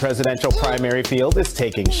Presidential primary field is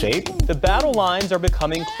taking shape. The battle lines are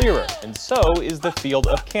becoming clearer, and so is the field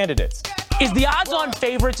of candidates. Is the odds-on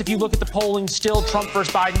favorites, if you look at the polling, still Trump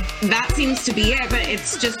versus Biden? That seems to be it, but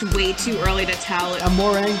it's just way too early to tell. I'm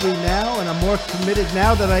more angry now, and I'm more committed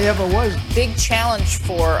now than I ever was. Big challenge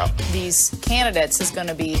for these candidates is going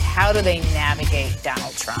to be how do they navigate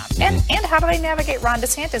Donald Trump? And how do they navigate Ron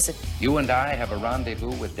DeSantis? You and I have a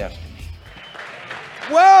rendezvous with destiny.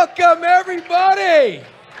 Welcome, everybody!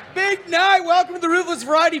 Big night. Welcome to the Ruthless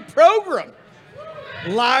Variety program.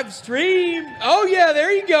 Live stream. Oh, yeah,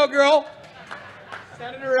 there you go, girl.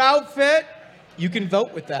 Senator outfit. You can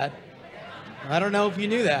vote with that. I don't know if you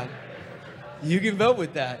knew that. You can vote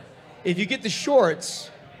with that. If you get the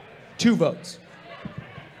shorts, 2 votes.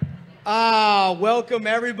 Welcome,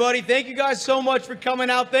 everybody. Thank you guys so much for coming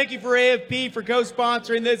out. Thank you for AFP for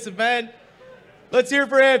co-sponsoring this event. Let's hear it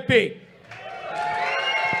for AFP.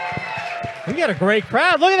 We got a great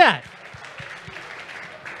crowd. Look at that.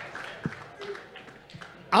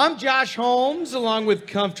 I'm Josh Holmes, along with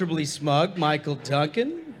Comfortably Smug, Michael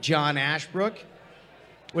Duncan, John Ashbrook,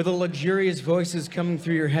 with the luxurious voices coming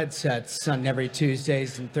through your headsets on every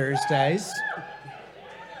Tuesdays and Thursdays.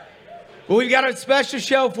 Well, we've got a special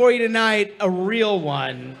show for you tonight, a real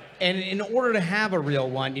one. And in order to have a real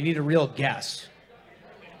one, you need a real guest.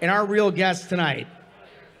 And our real guest tonight,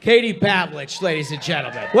 Katie Pavlich, ladies and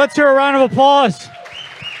gentlemen. Let's hear a round of applause.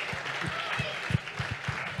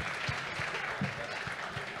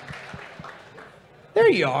 There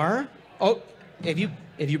you are. Oh, have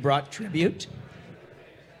you brought tribute?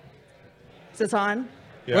 Is this on?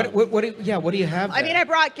 Yeah. What do you have there? I mean, I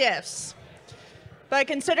brought gifts. But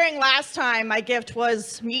considering last time my gift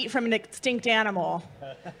was meat from an extinct animal,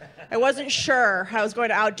 I wasn't sure how I was going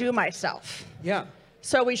to outdo myself. Yeah.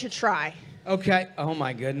 So we should try. Okay. Oh,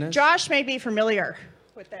 my goodness. Josh may be familiar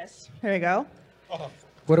with this. Here we go.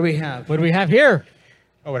 What do we have? What do we have here?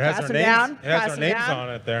 Oh, it has Pass our them names. down. It has Pass our them names down.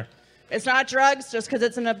 on it there. It's not drugs just because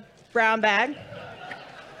it's in a brown bag.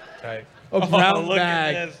 Okay. A brown look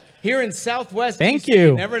bag. at this. Here in Southwest Thank DC, you.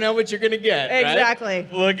 You never know what you're going to get. Right? Exactly.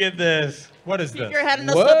 Look at this. What is Keep this? your head in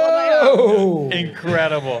the swivel of my own. Whoa.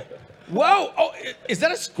 Incredible. Whoa. Oh, is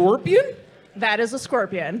that a scorpion? That is a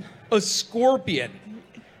scorpion. A scorpion.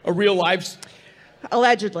 A real life.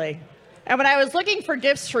 Allegedly. And when I was looking for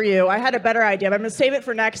gifts for you, I had a better idea, but I'm going to save it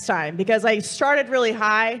for next time because I started really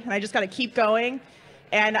high and I just got to keep going.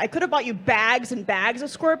 And I could have bought you bags and bags of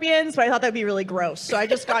scorpions, but I thought that'd be really gross. So I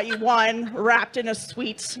just got you one wrapped in a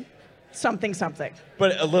sweet something something.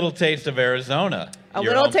 But a little taste of Arizona. A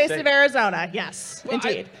little taste of Arizona, yes, Well,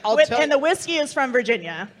 indeed. I'll tell And the whiskey is from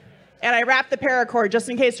Virginia. And I wrapped the paracord just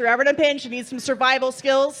in case you're ever in a pinch and need some survival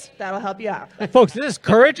skills. That'll help you out. Folks, this is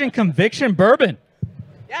Courage and Conviction Bourbon.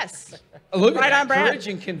 Yes. Look Right at on that. brand. Courage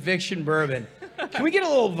and Conviction Bourbon. Can we get a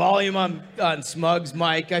little volume on Smug's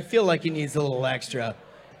mic? I feel like he needs a little extra.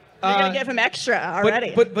 You're going to give him extra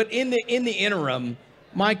already. But in the interim,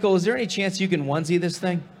 Michael, is there any chance you can onesie this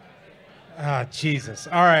thing? Ah, Jesus.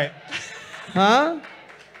 All right. Huh?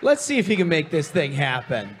 Let's see if he can make this thing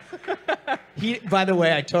happen. By the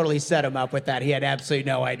way, I totally set him up with that. He had absolutely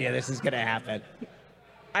no idea this is going to happen.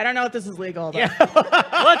 I don't know if this is legal, though.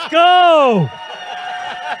 Let's go.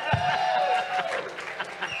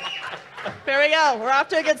 There we go. We're off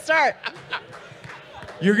to a good start.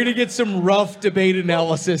 You're going to get some rough debate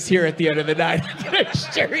analysis here at the end of the night. I can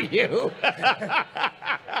assure you.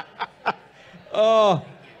 Oh,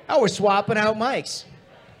 we're swapping out mics.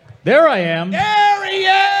 There I am. There he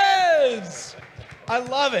is! I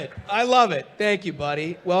love it. I love it. Thank you,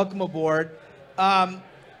 buddy. Welcome aboard.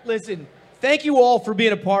 Listen, thank you all for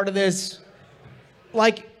being a part of this.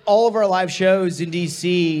 Like all of our live shows in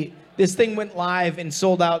DC, this thing went live and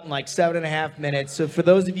sold out in like 7.5 minutes. So for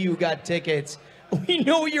those of you who got tickets, we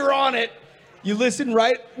know you're on it. You listen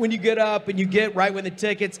right when you get up and you get right when the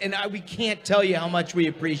tickets, and we can't tell you how much we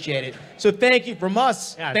appreciate it. So thank you from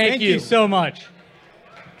us. Yeah, thank you so much.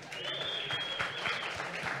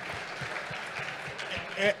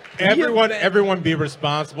 Everyone be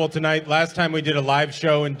responsible tonight. Last time we did a live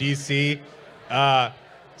show in DC,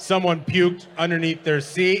 someone puked underneath their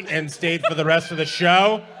seat and stayed for the rest of the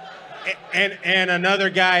show. And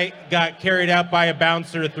another guy got carried out by a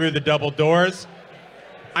bouncer through the double doors.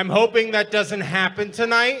 I'm hoping that doesn't happen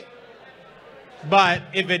tonight, but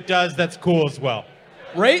if it does, that's cool as well.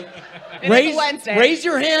 Raise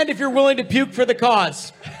your hand if you're willing to puke for the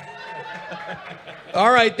cause. All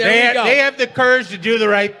right, there you go. They have the courage to do the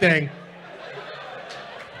right thing.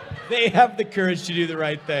 They have the courage to do the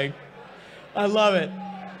right thing. I love it.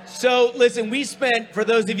 So, listen, we spent, for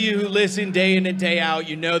those of you who listen day in and day out,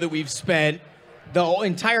 you know that we've spent the whole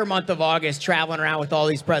entire month of August traveling around with all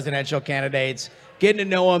these presidential candidates, getting to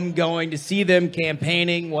know them, going to see them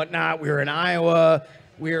campaigning, whatnot. We were in Iowa,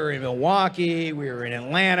 we were in Milwaukee, we were in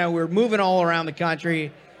Atlanta, we were moving all around the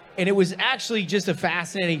country. And it was actually just a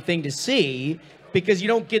fascinating thing to see because you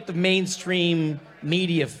don't get the mainstream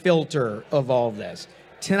media filter of all of this.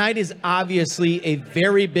 Tonight is obviously a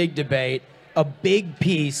very big debate, a big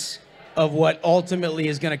piece of what ultimately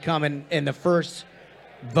is going to come in the first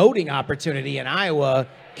voting opportunity in Iowa.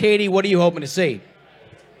 Katie, what are you hoping to see?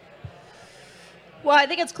 Well, I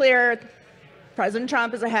think it's clear President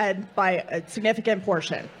Trump is ahead by a significant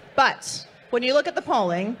portion. But when you look at the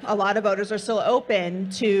polling, a lot of voters are still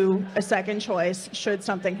open to a second choice should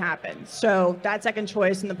something happen. So that second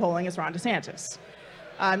choice in the polling is Ron DeSantis.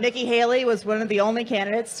 Nikki Haley was one of the only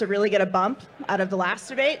candidates to really get a bump out of the last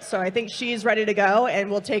debate. So I think she's ready to go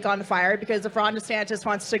and will take on the fire because if Ron DeSantis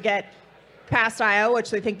wants to get past Iowa,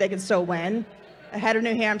 which they think they can still win, ahead of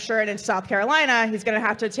New Hampshire and into South Carolina, he's going to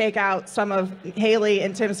have to take out some of Haley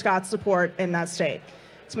and Tim Scott's support in that state.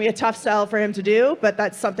 It's going to be a tough sell for him to do, but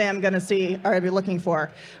that's something I'm going to see or be looking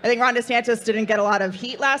for. I think Ron DeSantis didn't get a lot of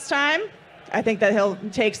heat last time. I think that he'll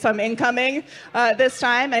take some incoming this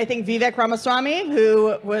time. And I think Vivek Ramaswamy,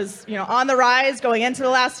 who was on the rise going into the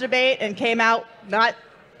last debate and came out not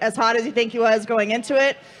as hot as you think he was going into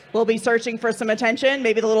it, will be searching for some attention.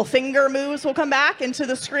 Maybe the little finger moves will come back into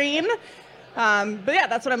the screen. But yeah,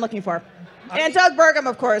 that's what I'm looking for. And Doug Burgum,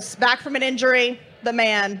 of course, back from an injury, the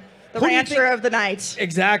man, the rancher of the night.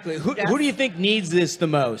 Exactly. Who do you think needs this the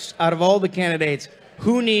most out of all the candidates?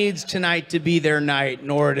 Who needs tonight to be their night in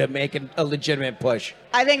order to make a legitimate push?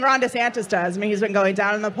 I think Ron DeSantis does. I mean, he's been going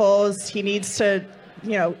down in the polls. He needs to,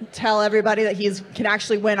 tell everybody that he can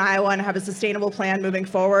actually win Iowa and have a sustainable plan moving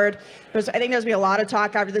forward. I think there's going to be a lot of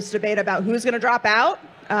talk after this debate about who's going to drop out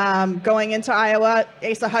going into Iowa.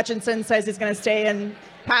 Asa Hutchinson says he's going to stay in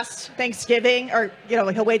past Thanksgiving, or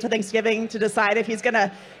he'll wait till Thanksgiving to decide if he's going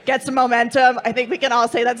to get some momentum. I think we can all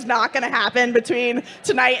say that's not going to happen between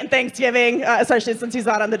tonight and Thanksgiving, especially since he's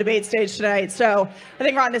not on the debate stage tonight. So I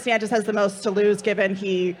think Ron DeSantis has the most to lose, given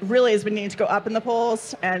he really has been needing to go up in the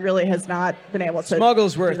polls and really has not been able to.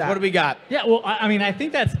 Smugglesworth, what do we got? Yeah, well, I mean, I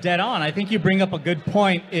think that's dead on. I think you bring up a good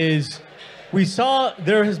point. Is we saw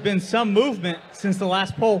there has been some movement since the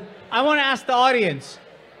last poll. I want to ask the audience,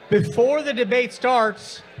 before the debate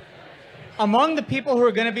starts, among the people who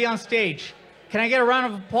are going to be on stage, can I get a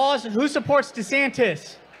round of applause? Who supports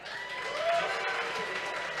DeSantis?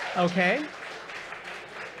 Okay.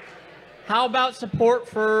 How about support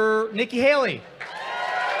for Nikki Haley?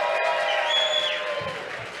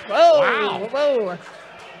 Whoa. Wow. Whoa.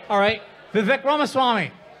 All right. Vivek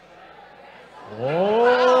Ramaswamy.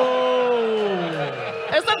 Whoa.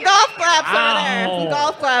 There's some golf claps over there. Some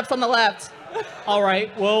golf claps on the left. All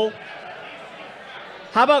right. Well,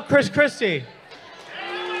 how about Chris Christie?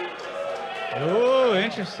 Oh,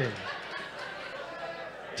 interesting.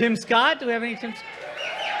 Tim Scott? Do we have any Tim Scott?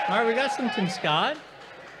 All right, we got some Tim Scott.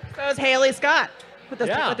 So is Haley Scott with the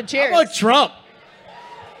cheers. How about Trump?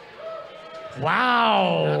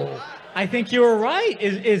 Wow. I think you were right.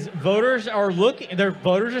 Is voters are looking, their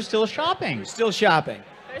voters are still shopping. Still shopping.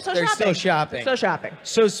 They're still shopping. Still shopping.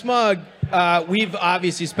 So Smug, we've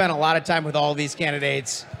obviously spent a lot of time with all of these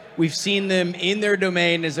candidates. We've seen them in their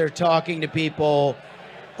domain as they're talking to people.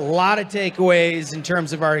 A lot of takeaways in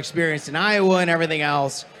terms of our experience in Iowa and everything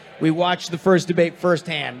else. We watched the first debate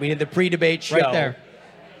firsthand. We did the pre-debate show. Right there.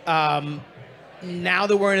 Now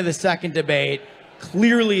that we're into the second debate,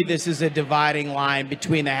 clearly this is a dividing line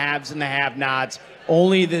between the haves and the have-nots.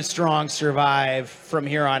 Only the strong survive from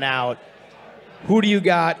here on out. Who do you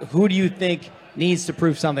got? Who do you think needs to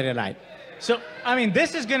prove something tonight? So, I mean,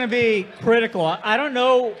 this is going to be critical. I don't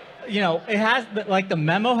know, it has, like, the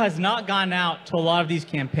memo has not gone out to a lot of these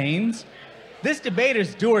campaigns. This debate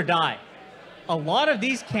is do or die. A lot of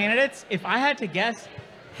these candidates, if I had to guess,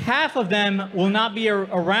 half of them will not be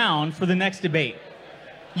around for the next debate.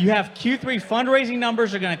 You have Q3 fundraising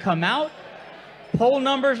numbers are going to come out, poll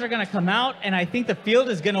numbers are going to come out, and I think the field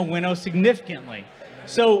is going to winnow significantly.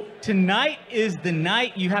 So tonight is the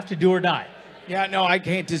night you have to do or die. Yeah, no, I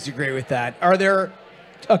can't disagree with that. Are there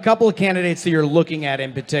a couple of candidates that you're looking at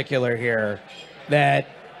in particular here that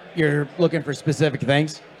you're looking for specific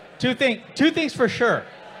things? Two things for sure.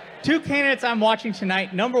 Two candidates I'm watching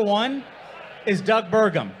tonight. Number one is Doug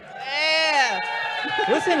Burgum. Yeah.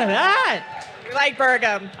 Listen to that. We like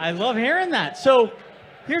Burgum. I love hearing that. So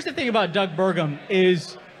here's the thing about Doug Burgum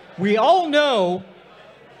is we all know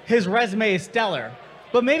his resume is stellar,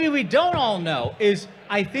 but maybe we don't all know is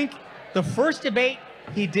I think the first debate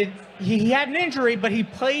he had an injury, but he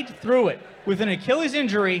played through it with an Achilles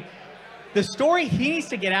injury. The story he needs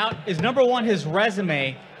to get out is, number one, his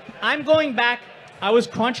resume. I'm going back. I was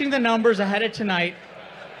crunching the numbers ahead of tonight.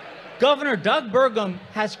 Governor Doug Burgum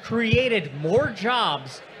has created more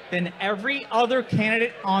jobs than every other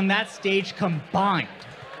candidate on that stage combined,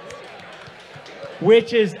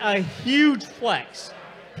 which is a huge flex.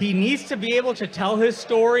 He needs to be able to tell his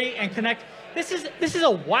story and connect. This is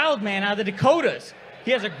a wild man out of the Dakotas.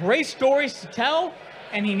 He has a great stories to tell,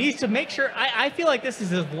 and he needs to make sure. I feel like this is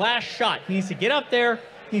his last shot. He needs to get up there.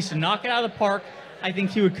 He needs to knock it out of the park. I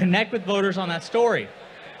think he would connect with voters on that story.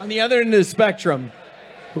 On the other end of the spectrum,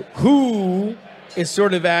 who is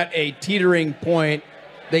sort of at a teetering point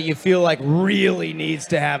that you feel like really needs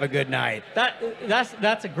to have a good night?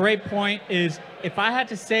 That's a great point. Is if I had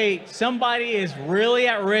to say somebody is really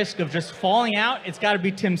at risk of just falling out, it's got to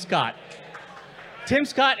be Tim Scott. Tim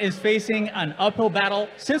Scott is facing an uphill battle.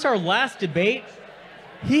 Since our last debate,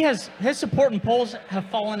 his support in polls have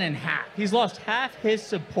fallen in half. He's lost half his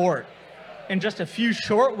support in just a few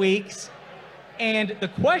short weeks. And the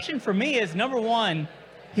question for me is, number one,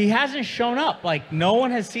 he hasn't shown up. Like, no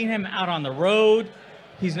one has seen him out on the road.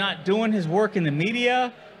 He's not doing his work in the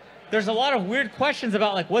media. There's a lot of weird questions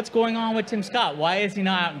about, like, what's going on with Tim Scott? Why is he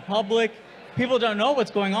not out in public? People don't know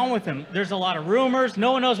what's going on with him. There's a lot of rumors.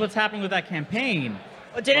 No one knows what's happening with that campaign.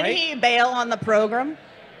 Well, didn't he bail on the program?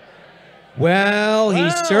 Well, he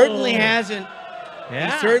certainly hasn't.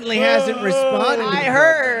 Yeah. He certainly hasn't responded. I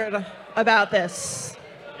heard about this.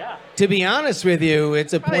 Yeah. To be honest with you,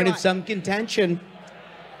 it's a Probably point of not. some contention.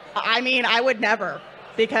 I mean, I would never,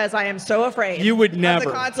 because I am so afraid. You would Of never.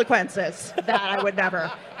 the consequences that I would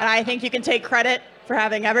never. And I think you can take credit for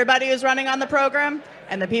having everybody who's running on the program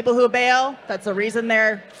and the people who bail. That's the reason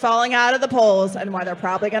they're falling out of the polls and why they're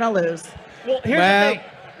probably going to lose. Well, here's the thing.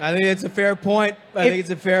 I think it's a fair point. I think it's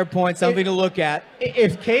a fair point. Something to look at.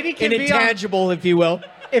 If Katie can An be on, intangible, if you will.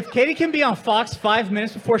 if Katie can be on Fox 5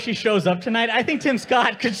 minutes before she shows up tonight, I think Tim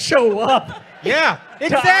Scott could show up. Yeah,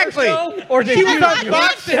 to our exactly. show, or to She was you. on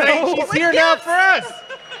Fox tonight. She's here now for us.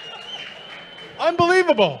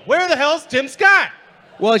 Unbelievable. Where the hell's Tim Scott?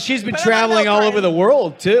 Well, she's been traveling all over the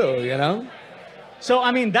world, too, you know? So,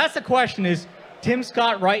 I mean, that's the question is, Tim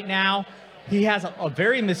Scott right now, he has a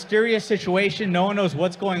very mysterious situation. No one knows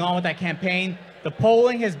what's going on with that campaign. The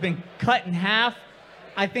polling has been cut in half.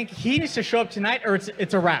 I think he needs to show up tonight or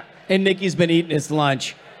it's a wrap. And Nikki's been eating his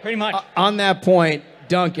lunch. Pretty much. On that point,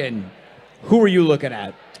 Duncan, who are you looking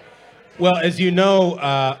at? Well, as you know,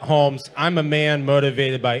 Holmes, I'm a man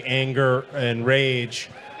motivated by anger and rage.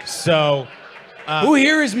 So, who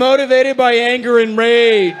here is motivated by anger and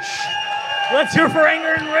rage? Let's hear for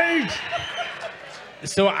anger and rage.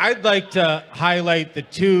 So I'd like to highlight the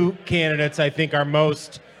two candidates I think are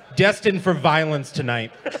most destined for violence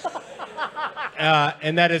tonight.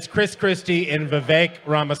 And that is Chris Christie and Vivek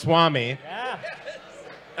Ramaswamy. Yeah.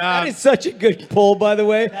 That is such a good poll, by the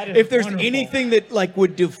way. That is If there's wonderful. anything that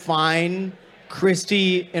would define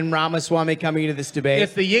Christie and Ramaswamy coming into this debate,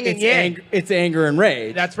 It's the yin and yang. It's anger and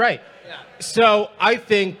rage. That's right. So I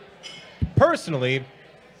think, personally,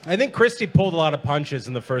 I think Christie pulled a lot of punches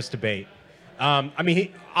in the first debate. I mean,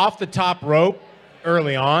 he off the top rope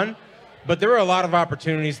early on, but there were a lot of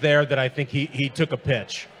opportunities there that I think he took a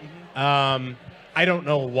pitch. I don't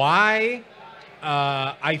know why.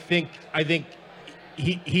 I think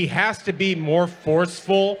he has to be more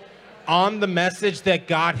forceful on the message that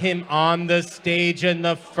got him on the stage in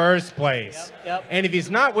the first place. Yep. And if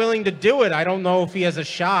he's not willing to do it, I don't know if he has a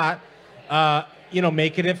shot,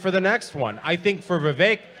 making it for the next one. I think for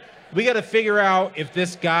Vivek, we got to figure out if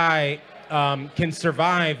this guy can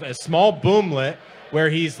survive a small boomlet where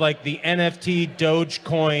he's like the NFT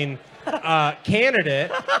Dogecoin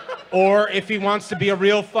candidate, or if he wants to be a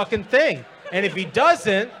real fucking thing. And if he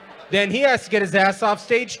doesn't, then he has to get his ass off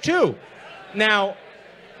stage too. Now,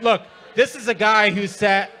 look, this is a guy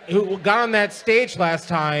who got on that stage last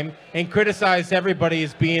time and criticized everybody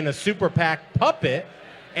as being a super PAC puppet,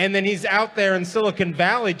 and then he's out there in Silicon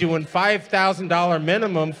Valley doing $5,000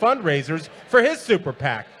 minimum fundraisers for his super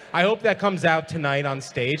PAC. I hope that comes out tonight on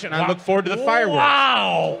stage, and I look forward to the fireworks.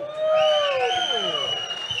 Wow.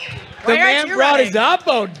 The man brought his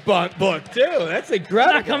Oppo book, too. That's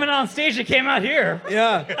incredible. Not coming on stage, it came out here.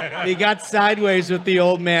 Yeah. He got sideways with the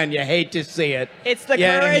old man. You hate to see it. It's the You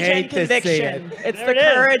courage and hate to see conviction. it. It's There the it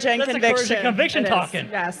is. courage and That's the conviction. courage and conviction It is. talking.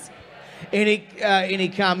 Yes. Any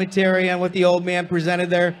commentary on what the old man presented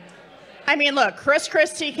there? I mean, look, Chris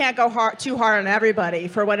Christie can't go too hard on everybody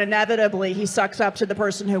for when inevitably he sucks up to the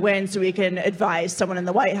person who wins so he can advise someone in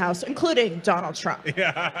the White House, including Donald Trump.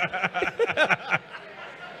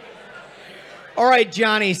 All right,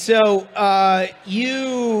 Johnny. So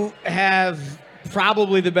you have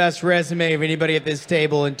probably the best resume of anybody at this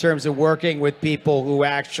table in terms of working with people who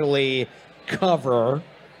actually cover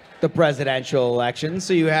the presidential election.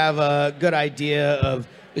 So you have a good idea of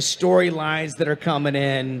the storylines that are coming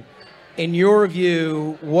in. In your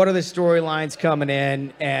view, what are the storylines coming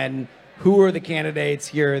in, and who are the candidates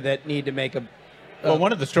here that need to make a... Well,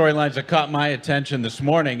 one of the storylines that caught my attention this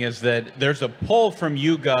morning is that there's a poll from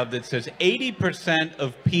YouGov that says 80%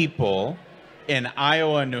 of people in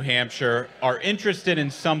Iowa and New Hampshire are interested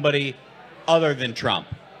in somebody other than Trump.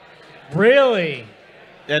 Really?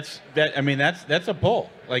 That's a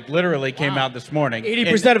poll. Like, literally came out this morning.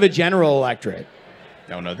 80% of a general electorate.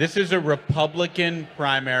 No. This is a Republican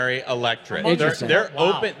primary electorate. Interesting. They're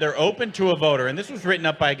open. They're open to a voter, and this was written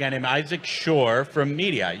up by a guy named Isaac Shore from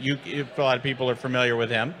Media. A lot of people are familiar with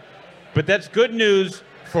him, but that's good news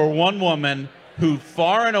for one woman who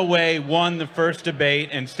far and away won the first debate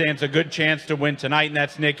and stands a good chance to win tonight, and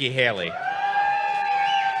that's Nikki Haley.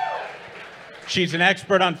 She's an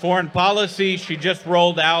expert on foreign policy. She just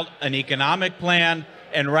rolled out an economic plan.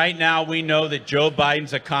 And right now we know that Joe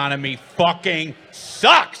Biden's economy fucking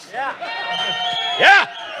sucks. Yeah.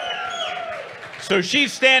 So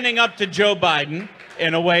she's standing up to Joe Biden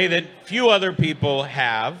in a way that few other people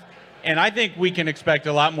have. And I think we can expect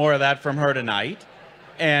a lot more of that from her tonight.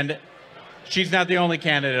 And she's not the only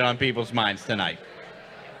candidate on people's minds tonight.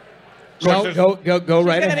 Go right She's going to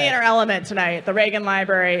ahead. be in her element tonight at the Reagan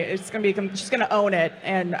Library. She's going to own it.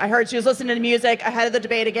 And I heard she was listening to music ahead of the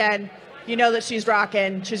debate again. You know that she's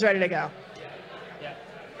rocking. She's ready to go.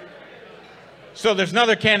 So there's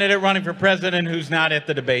another candidate running for president who's not at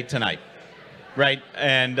the debate tonight, right?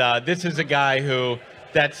 And this is a guy who,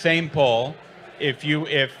 that same poll,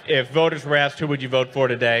 if voters were asked who would you vote for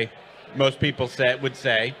today, most people would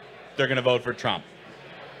say they're going to vote for Trump.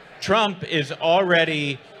 Trump is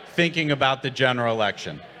already thinking about the general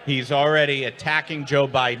election. He's already attacking Joe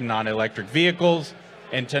Biden on electric vehicles,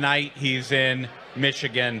 and tonight he's in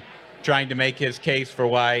Michigan trying to make his case for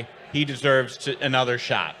why he deserves another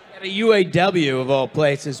shot. At a UAW of all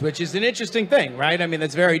places, which is an interesting thing, right? I mean,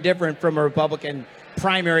 that's very different from a Republican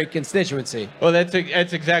primary constituency. Well, that's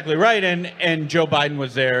exactly right. And Joe Biden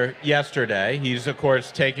was there yesterday. He's, of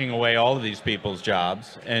course, taking away all of these people's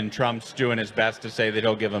jobs, and Trump's doing his best to say that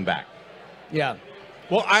he'll give them back. Yeah.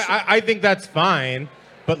 Well, I think that's fine,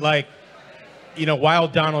 but while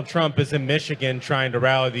Donald Trump is in Michigan trying to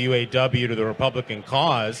rally the UAW to the Republican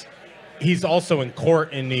cause, he's also in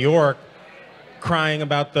court in New York crying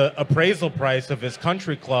about the appraisal price of his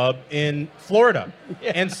country club in Florida.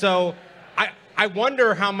 Yeah. And so I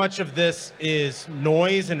wonder how much of this is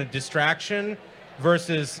noise and a distraction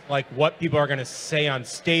versus what people are going to say on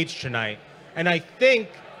stage tonight. And I think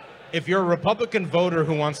if you're a Republican voter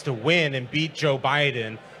who wants to win and beat Joe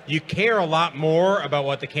Biden, you care a lot more about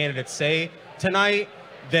what the candidates say tonight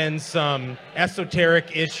than some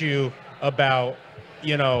esoteric issue about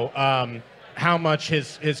how much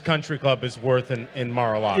his country club is worth in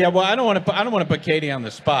Mar-a-Lago. Yeah, well, I don't want to put Katie on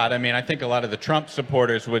the spot. I mean, I think a lot of the Trump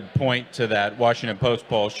supporters would point to that Washington Post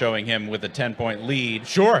poll showing him with a 10-point lead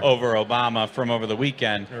over Obama from over the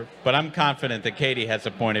weekend. Sure. But I'm confident that Katie has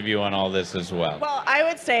a point of view on all this as well. Well, I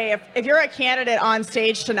would say if you're a candidate on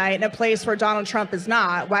stage tonight in a place where Donald Trump is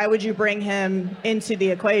not, why would you bring him into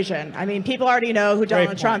the equation? I mean, people already know who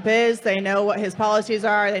Donald Trump is. They know what his policies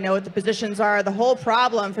are. They know what the positions are. The whole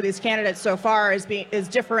problem for these candidates so far is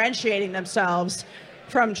differentiating themselves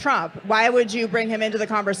from Trump. Why would you bring him into the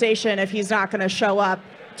conversation if he's not going to show up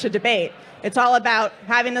to debate? It's all about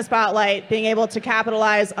having the spotlight, being able to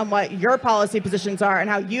capitalize on what your policy positions are and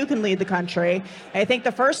how you can lead the country. And I think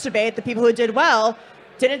the first debate, the people who did well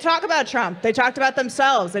didn't talk about Trump. They talked about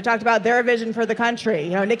themselves. They talked about their vision for the country.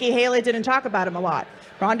 Nikki Haley didn't talk about him a lot.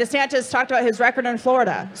 Ron DeSantis talked about his record in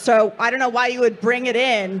Florida. So I don't know why you would bring it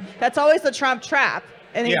in. That's always the Trump trap.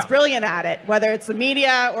 And he's brilliant at it, whether it's the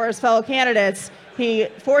media or his fellow candidates. He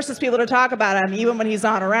forces people to talk about him even when he's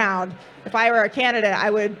not around. If I were a candidate, I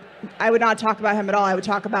would not talk about him at all. I would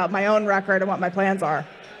talk about my own record and what my plans are.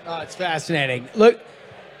 Oh, it's fascinating. Look,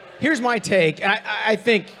 here's my take. I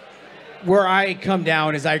think where I come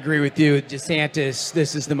down is I agree with you. DeSantis,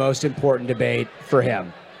 this is the most important debate for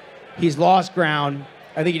him. He's lost ground.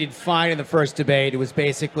 I think he did fine in the first debate. It was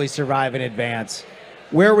basically survive and advance.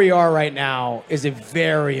 Where we are right now is a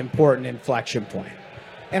very important inflection point.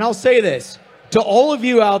 And I'll say this to all of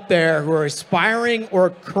you out there who are aspiring or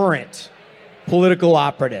current political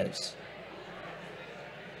operatives.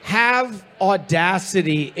 Have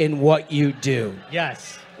audacity in what you do.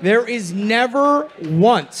 Yes. There is never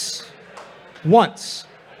once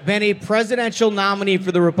been a presidential nominee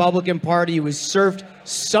for the Republican Party who has surfed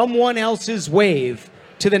someone else's wave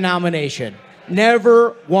to the nomination.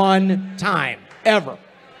 Never one time, ever.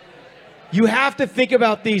 You have to think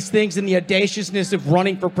about these things and the audaciousness of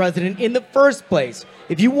running for president in the first place.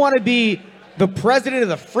 If you want to be the president of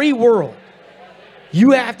the free world,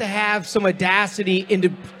 you have to have some audacity and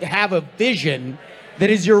to have a vision that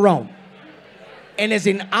is your own. And as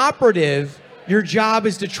an operative, your job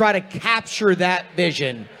is to try to capture that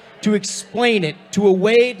vision, to explain it to a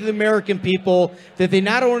way to the American people that they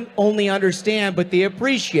not only understand, but they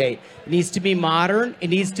appreciate. It needs to be modern. It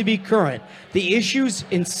needs to be current. The issues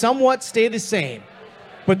in somewhat stay the same,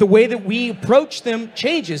 but the way that we approach them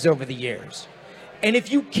changes over the years. And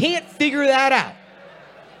if you can't figure that out,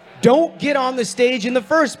 don't get on the stage in the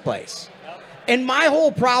first place. And my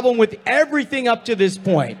whole problem with everything up to this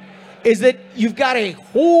point is that you've got a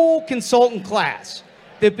whole consultant class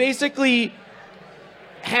that basically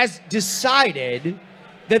has decided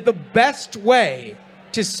that the best way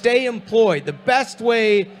to stay employed, the best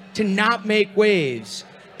way to not make waves,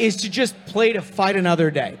 is to just play to fight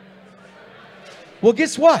another day. Well,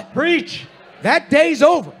 guess what? Preach. That day's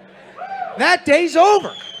over. That day's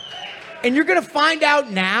over. And you're going to find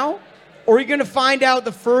out now, or you're going to find out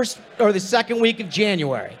the first or the second week of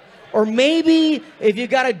January. Or maybe if you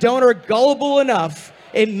got a donor gullible enough,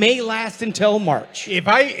 it may last until March. If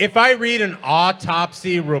I read an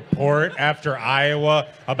autopsy report after Iowa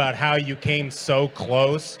about how you came so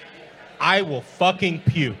close, I will fucking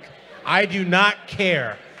puke. I do not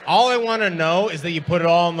care. All I want to know is that you put it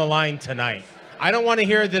all on the line tonight. I don't want to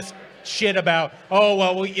hear this shit about, oh,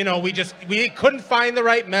 well, we couldn't find the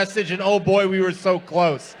right message, and oh boy, we were so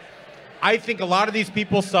close. I think a lot of these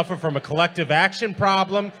people suffer from a collective action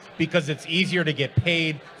problem because it's easier to get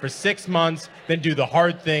paid for 6 months than do the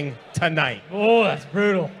hard thing tonight. Oh, that's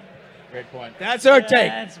brutal. Great point. That's our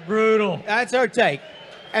take. That's brutal. That's our take.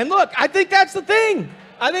 And look, I think that's the thing.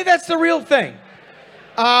 I think that's the real thing.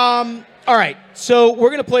 All right, so we're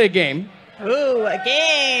going to play a game. Ooh, a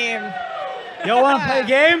game. Y'all want to play a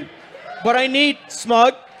game? But I need,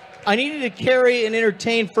 Smug, I need you to carry and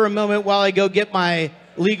entertain for a moment while I go get my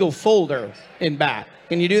legal folder in back.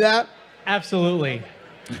 Can you do that? Absolutely.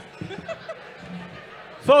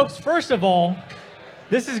 Folks, first of all,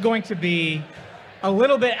 this is going to be a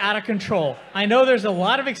little bit out of control. I know there's a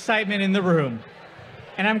lot of excitement in the room,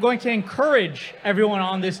 and I'm going to encourage everyone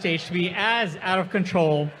on this stage to be as out of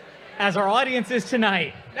control as our audience is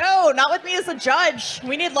tonight. No, not with me as a judge.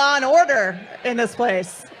 We need law and order in this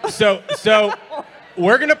place. So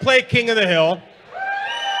we're going to play King of the Hill.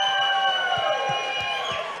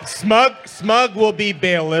 Smug will be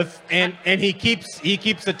bailiff, and he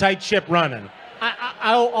keeps a tight ship running.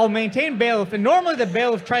 I'll maintain bailiff, and normally the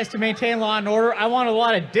bailiff tries to maintain law and order. I want a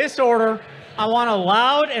lot of disorder. I want a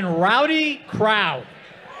loud and rowdy crowd.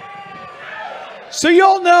 So you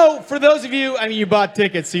all know, for those of you, I mean, you bought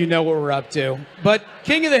tickets, so you know what we're up to. But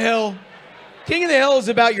King of the Hill is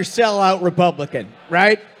about your sellout Republican,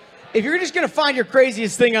 right? If you're just going to find your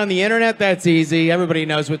craziest thing on the internet, that's easy. Everybody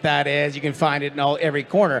knows what that is. You can find it in every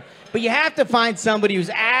corner. But you have to find somebody who's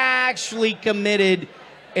actually committed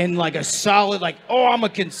in like a solid, like, oh, I'm a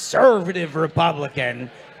conservative Republican,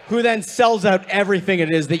 who then sells out everything it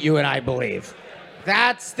is that you and I believe.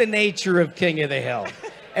 That's the nature of King of the Hill.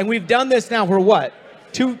 And we've done this now for what?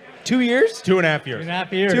 Two years? 2.5 years.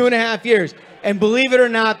 2.5 years. 2.5 years. And believe it or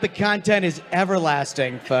not, the content is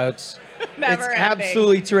everlasting, folks. Never it's ending.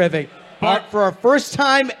 Absolutely terrific. But for our first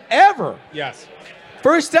time ever, Yes.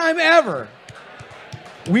 first time ever,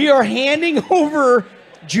 we are handing over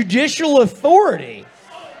judicial authority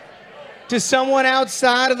to someone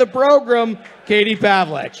outside of the program, Katie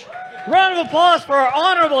Pavlich. Round of applause for our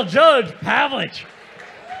honorable judge, Pavlich.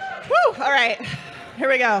 Woo, all right. Here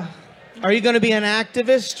we go. Are you going to be an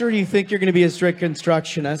activist, or do you think you're going to be a strict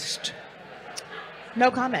constructionist? No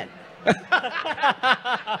comment. There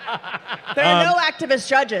are no activist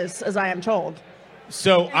judges, as I am told.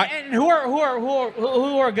 So And who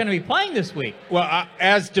are going to be playing this week? well,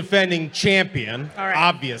 as defending champion, All right.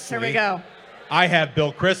 obviously, Here we go. I have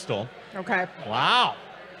Bill Kristol. Okay. Wow.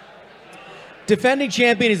 Defending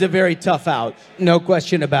champion is a very tough out, no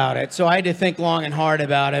question about it. So I had to think long and hard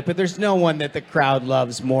about it, but there's no one that the crowd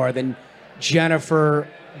loves more than Jennifer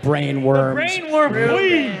Brainworms. Brainworm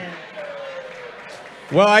queen.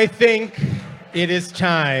 Well, I think it is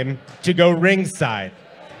time to go ringside.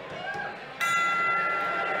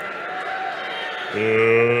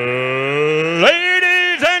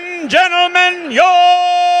 Ladies and gentlemen, your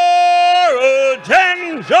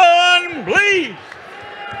attention, please.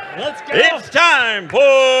 Let's go. It's time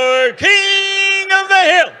for King of the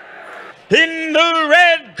Hill. In the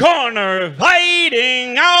red corner,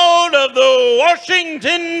 fighting out of the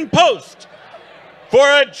Washington Post, for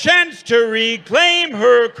a chance to reclaim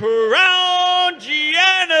her crown.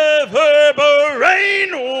 Jennifer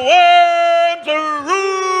Brain Worms Rubin.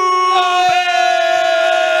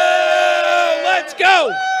 Let's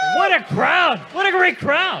go. What a crowd. What a great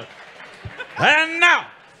crowd. And now,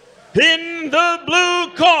 in the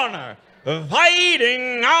blue corner,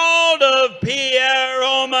 fighting out of Pierre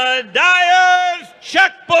Omadiah's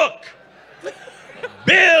checkbook,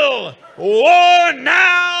 Bill War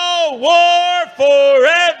Now, War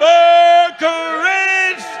Forever,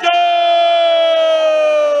 Cristo!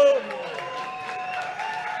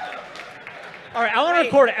 All right, I want to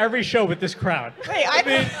record every show with this crowd. Wait, I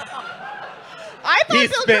thought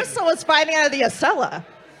Bill Crystal was fighting out of the Acela.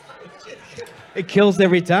 It kills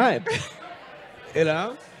every time. You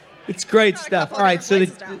know? It's great stuff. All right, so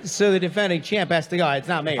the defending champ has to go. It's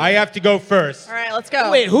not me. I have to go first. All right, let's go.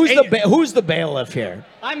 Wait, who's the bailiff here?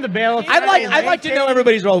 I'm the bailiff. I'd like to know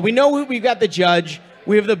everybody's role. We know we've got the judge.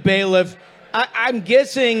 We have the bailiff. I'm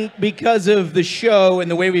guessing because of the show and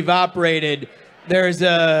the way we've operated, there's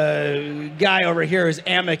a guy over here who's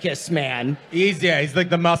amicus man. He's like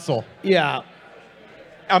the muscle. Yeah.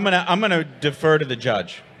 I'm gonna defer to the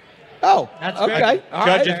judge. Oh, that's okay.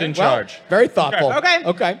 Judge is in charge. Very thoughtful.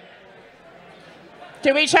 Okay.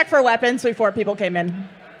 Did we check for weapons before people came in?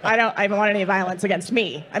 I don't want any violence against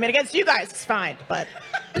me. I mean, against you guys, it's fine, but.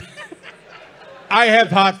 I have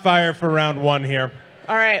hot fire for round one here.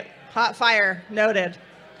 All right, hot fire, noted.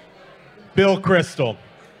 Bill Crystal.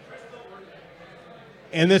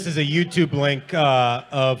 And this is a YouTube link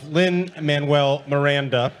of Lin-Manuel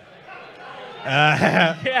Miranda.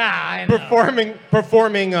 Yeah, I know.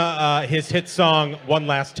 Performing his hit song One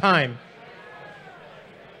Last Time.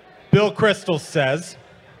 Bill Crystal says,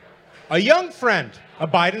 a young friend, a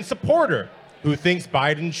Biden supporter, who thinks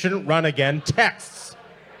Biden shouldn't run again, texts.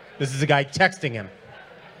 This is a guy texting him.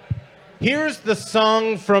 Here's the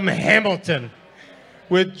song from Hamilton,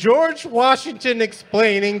 with George Washington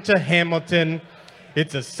explaining to Hamilton,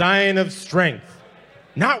 it's a sign of strength,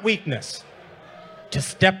 not weakness, to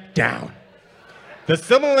step down. The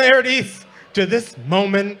similarities to this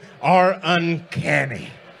moment are uncanny.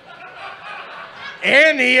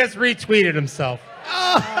 And he has retweeted himself.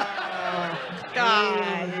 Oh,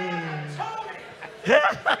 God.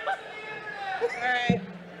 All right.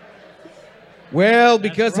 Well,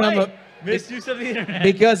 because Misuse of the internet.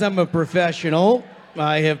 because I'm a professional,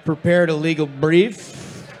 I have prepared a legal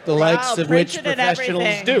brief, the likes of which printed and professionals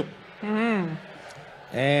everything. do.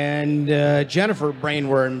 And Jennifer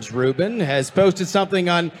Brainworms Rubin has posted something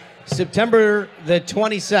on September the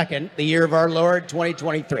 22nd, the year of our Lord,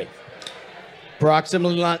 2023.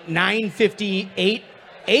 Approximately 9:58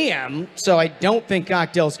 a.m., so I don't think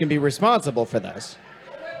Cocktails can be responsible for this.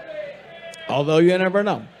 Although you never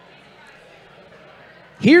know.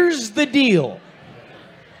 Here's the deal.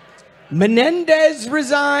 Menendez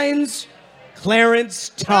resigns, Clarence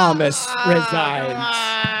Thomas resigns.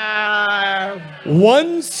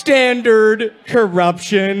 One standard,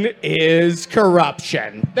 corruption is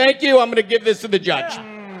corruption. Thank you. I'm going to give this to the judge.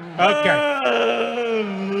 Okay.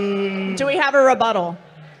 Do we have a rebuttal?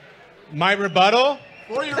 My rebuttal?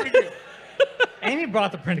 Amy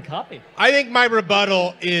brought the printed copy. I think my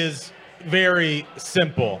rebuttal is very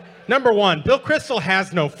simple. Number one, Bill Crystal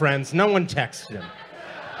has no friends. No one texts him.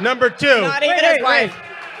 Number two. Not even his wife.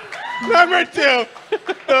 Number two,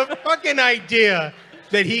 the fucking idea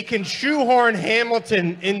that he can shoehorn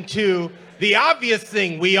Hamilton into the obvious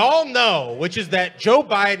thing we all know, which is that Joe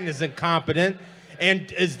Biden is incompetent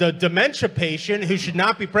and is the dementia patient who should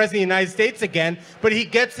not be president of the United States again, but he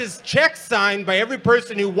gets his check signed by every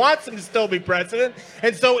person who wants him to still be president.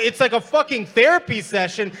 And so it's like a fucking therapy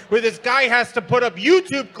session where this guy has to put up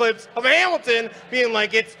YouTube clips of Hamilton being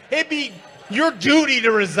like, it'd be your duty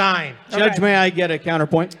to resign. Judge, may I get a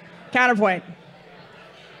counterpoint? Counterpoint.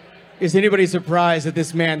 Is anybody surprised that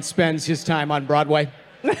this man spends his time on Broadway?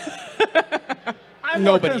 I'm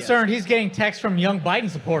more concerned he's getting texts from young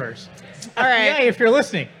Biden supporters. All right. Yeah, if you're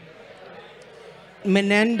listening.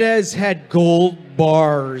 Menendez had gold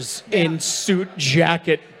bars in suit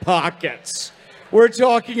jacket pockets. We're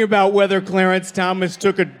talking about whether Clarence Thomas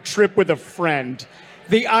took a trip with a friend.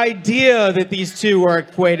 The idea that these two are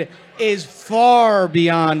equated is far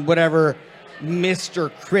beyond whatever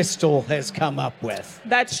Mr. Crystal has come up with.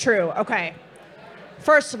 That's true. Okay.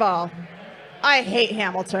 First of all, I hate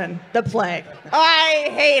Hamilton, the play. I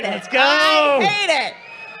hate it. Let's go. I hate it.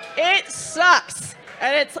 It sucks.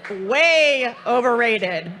 And it's way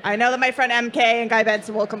overrated. I know that my friend MK and Guy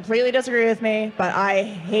Benson will completely disagree with me, but I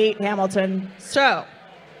hate Hamilton. So,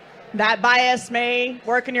 that bias may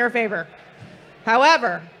work in your favor.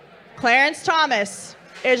 However, Clarence Thomas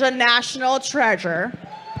is a national treasure.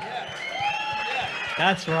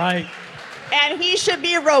 That's right. And he should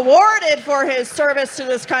be rewarded for his service to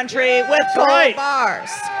this country with gold bars.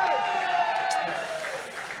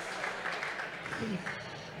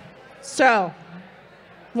 So,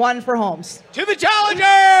 one for Holmes. To the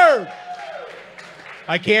challenger!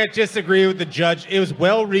 I can't disagree with the judge. It was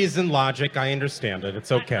well-reasoned logic. I understand it.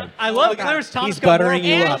 It's okay. I love Clarence Thomas. He's buttering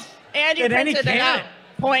you up. And you printed it out.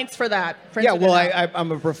 Points for that. Yeah, well,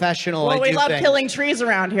 I'm a professional. Well, I we do love things. killing trees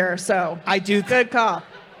around here, so. I do. Good call.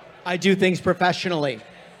 I do things professionally.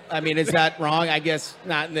 I mean, is that wrong? I guess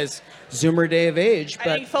not in this Zoomer day of age, but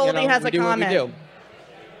I think Foley has we a do comment. what we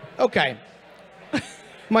do. Okay.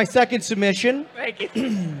 My second submission. Thank you.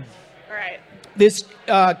 All right. This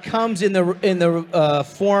comes in the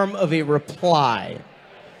form of a reply.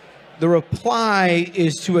 The reply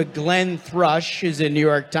is to a Glenn Thrush, who's a New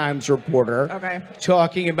York Times reporter,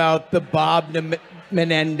 talking about the Bob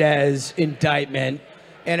Menendez indictment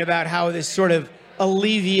and about how this sort of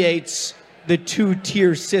alleviates the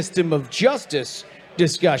two-tier system of justice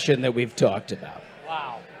discussion that we've talked about.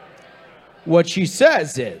 Wow. What she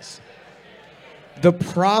says is, the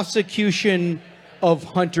prosecution of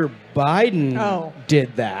Hunter Biden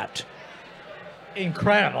did that.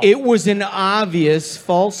 Incredible. It was an obvious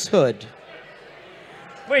falsehood.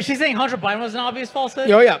 Wait, she's saying Hunter Biden was an obvious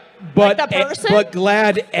falsehood? Oh, yeah. But, Like the person? but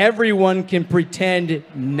glad everyone can pretend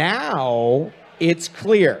now it's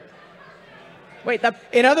clear. Wait,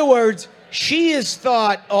 in other words, she has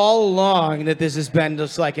thought all along that this has been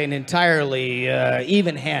just like an entirely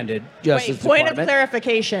even-handed Justice point Department. of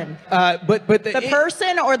clarification. But The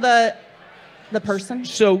person or the person?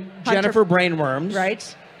 So Jennifer Brainworms,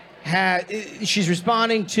 right? She's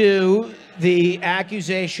responding to the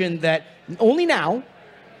accusation that only now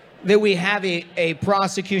that we have a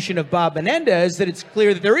prosecution of Bob Menendez that it's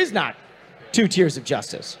clear that there is not two tiers of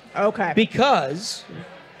justice. Okay. Because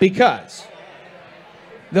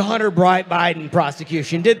the Hunter Biden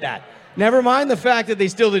prosecution did that. Never mind the fact that they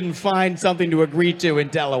still didn't find something to agree to in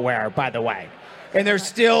Delaware, by the way. And they're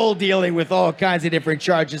still dealing with all kinds of different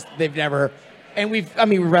charges that they've never, and we've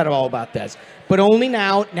read all about this. But only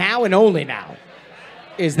now and only now,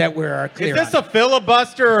 is that we're clear. Is this a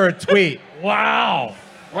filibuster or a tweet? Wow.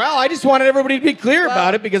 Well, I just wanted everybody to be clear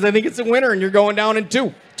about it because I think it's a winner and you're going down in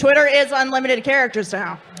 2. Twitter is unlimited characters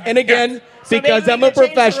now. And again, So because maybe I'm we a can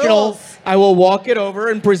change the professional, rules. I will walk it over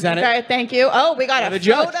and present Okay, it. thank you. Oh, we got To a the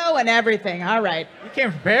judge. photo and everything. All right. You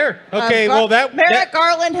came prepared. Okay, Merrick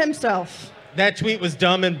Garland himself. That tweet was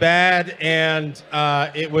dumb and bad, and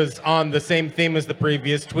it was on the same theme as the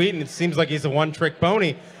previous tweet, and it seems like he's a one-trick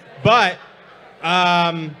pony. But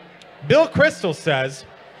Bill Kristol says,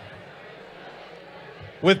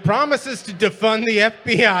 with promises to defund the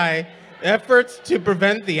FBI, efforts to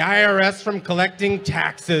prevent the IRS from collecting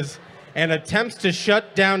taxes, and attempts to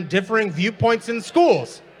shut down differing viewpoints in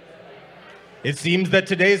schools, it seems that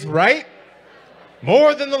today's right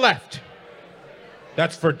more than the left.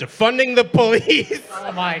 That's for defunding the police,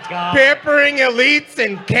 Oh my God. pampering elites,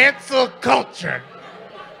 and cancel culture.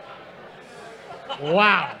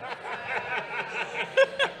 Wow.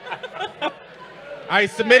 I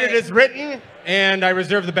submit it as written, and I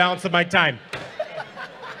reserve the balance of my time.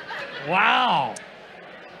 Wow.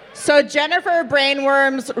 So Jennifer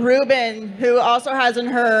Brainworms Rubin, who also has in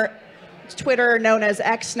her Twitter known as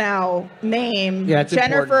X now name, Yeah, it's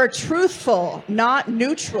Jennifer Truthful, not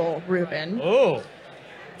neutral Rubin. Oh.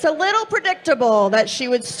 It's a little predictable that she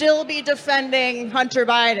would still be defending Hunter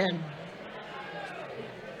Biden.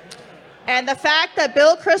 And the fact that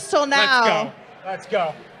Bill Kristol now Let's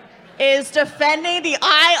go. is defending the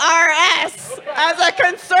IRS as a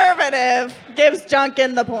conservative gives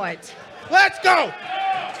Junkin the point. Let's go.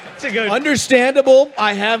 It's a good. Understandable.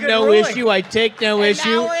 I have Good no ruling. issue. I take no And issue.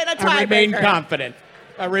 now we're in a I remain tiebreaker. confident.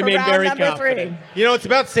 I For remain round very number confident. 3. You know, it's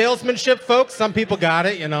about salesmanship, folks. Some people got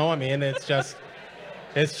it, you know. I mean, it's just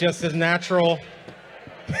as natural.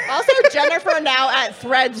 Also, Jennifer now at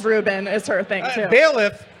Threads Rubin is her thing too.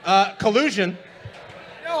 Bailiff, collusion.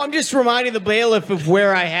 No, I'm just reminding the bailiff of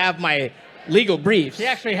where I have my legal briefs She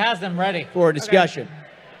actually has them ready. for discussion.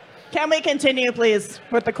 Can we continue, please,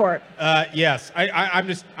 with the court? Yes,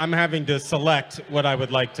 I'm having to select what I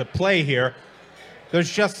would like to play here.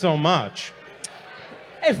 There's just so much.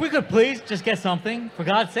 If we could please just get something, for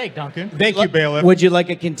God's sake, Duncan. Thank you, bailiff. Would you like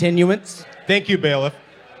a continuance? Thank you, bailiff.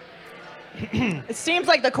 It seems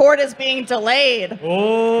like the court is being delayed.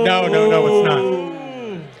 Oh. No, it's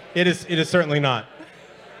not. It is certainly not.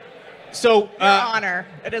 So, Your Honor,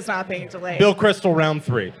 it is not being delayed. Bill Kristol, round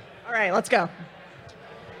 3. All right, let's go.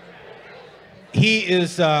 He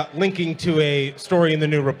is linking to a story in the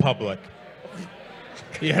New Republic.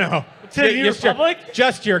 You know, To the New Republic?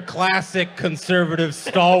 Just your classic conservative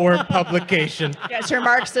stalwart publication. Yes, your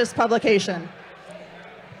Marxist publication.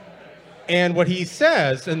 And what he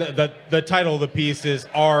says, and the title of the piece is,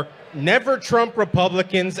 "Are Never Trump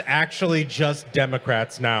Republicans actually just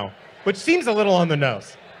Democrats now?" Which seems a little on the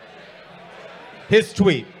nose. His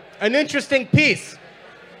tweet, an interesting piece.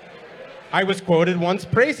 I was quoted once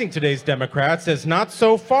praising today's Democrats as not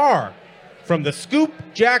so far from the Scoop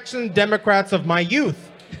Jackson Democrats of my youth.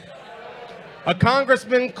 A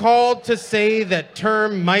congressman called to say that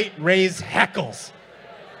term might raise heckles.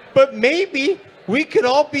 But maybe we could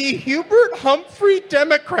all be Hubert Humphrey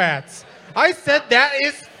Democrats. I said that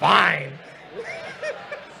is fine.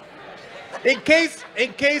 In case,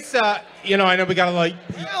 you know, I know we got to like.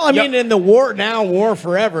 Well, I mean, in the war now, war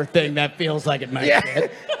forever thing, that feels like it might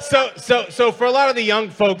fit. So for a lot of the young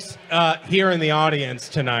folks here in the audience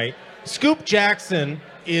tonight, Scoop Jackson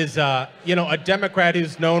is, you know, a Democrat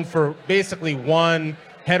who's known for basically one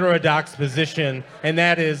heterodox position, and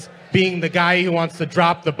that is being the guy who wants to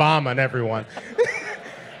drop the bomb on everyone.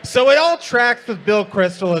 So it all tracks with Bill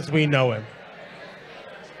Kristol as we know him.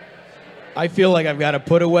 I feel like I've got to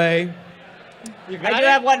put away. I do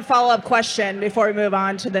have one follow-up question before we move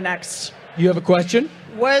on to the next. You have a question?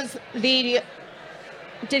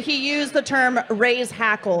 Did he use the term raise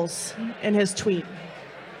hackles in his tweet?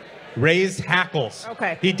 Raise hackles.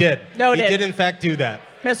 Okay. He did. Noted. He did, in fact, do that.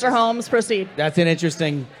 Mr. Holmes, proceed. That's an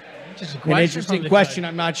interesting from the question.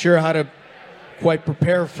 I'm not sure how to quite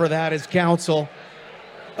prepare for that as counsel.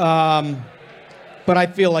 But I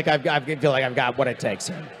feel like I've got what it takes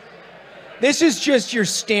here. This is just your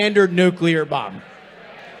standard nuclear bomb.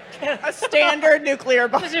 A standard nuclear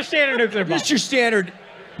bomb. This is your standard nuclear bomb. Just your standard.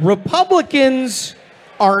 Republicans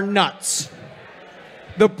are nuts.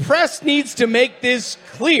 The press needs to make this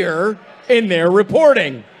clear in their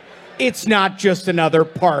reporting. It's not just another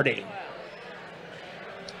party.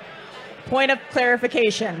 Point of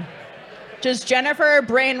clarification. Does Jennifer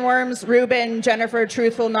Brainworms Rubin, Jennifer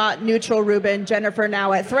Truthful Not Neutral Rubin, Jennifer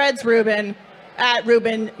now at Threads Rubin, at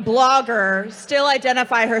Rubin Blogger, still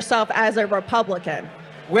identify herself as a Republican?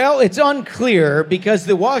 Well, it's unclear because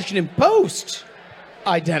the Washington Post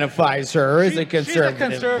identifies her as a conservative She's a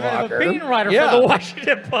conservative blogger. opinion writer for the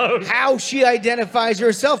Washington Post. How she identifies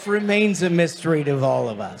herself remains a mystery to all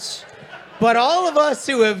of us. But all of us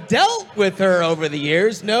who have dealt with her over the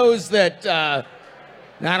years knows that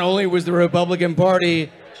not only was the Republican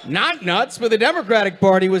Party not nuts, but the Democratic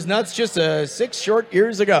Party was nuts just 6 short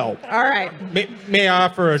years ago. All right. May I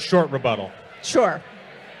offer a short rebuttal? Sure.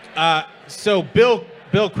 So Bill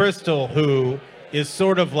Kristol, who is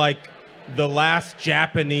sort of like the last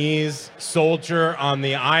Japanese soldier on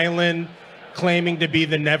the island, claiming to be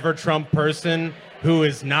the never Trump person who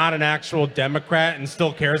is not an actual Democrat and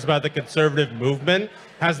still cares about the conservative movement,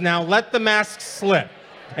 has now let the mask slip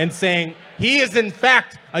and saying he is in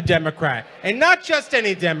fact a Democrat, and not just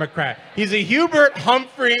any Democrat. He's a Hubert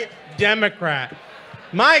Humphrey Democrat.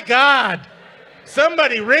 My God,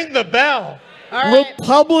 somebody ring the bell. Right.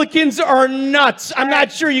 Republicans are nuts. I'm not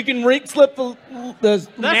sure you can slip the That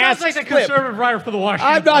mask sounds like the slip. conservative writer for the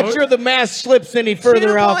Washington I'm not Post. sure the mask slips any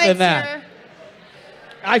further out than that. Here.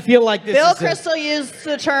 I feel like this Bill is Kristol used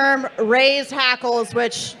the term raise hackles,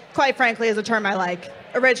 which, quite frankly, is a term I like.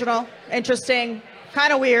 Original, interesting,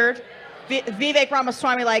 kind of weird. Vivek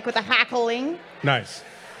Ramaswamy-like with the hackling. Nice.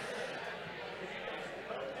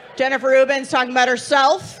 Jennifer Rubin's talking about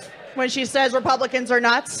herself when she says Republicans are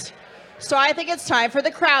nuts. So I think it's time for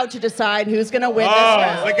the crowd to decide who's going to win this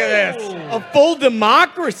round. Look at this. a full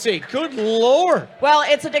democracy. Good Lord. Well,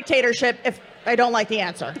 it's a dictatorship if I don't like the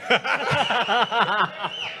answer.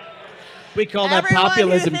 We call that Everyone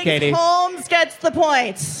populism, who thinks Katie. Holmes gets the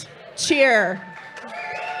points. Cheer.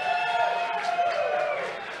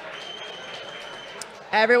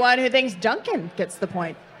 Everyone who thinks Duncan gets the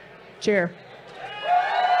point. Cheer.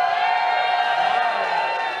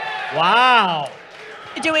 Wow.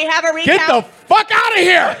 Do we have a recount? Get the fuck out of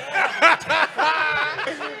here!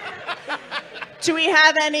 Do we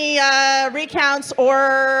have any recounts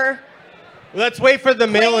or Let's wait for the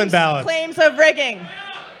mail-in ballots. claims of rigging?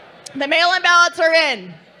 The mail-in ballots are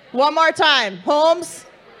in. One more time. Holmes.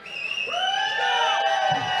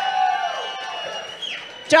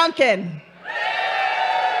 Duncan.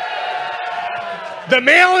 The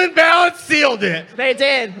mail-in ballots sealed it. They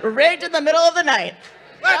did. Rigged in the middle of the night.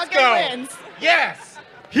 Let's Duncan go. wins. Yes.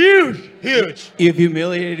 Huge. Huge. You've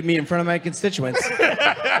humiliated me in front of my constituents. This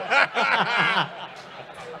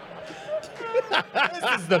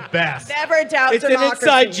is the best. Never doubt It's an democracy.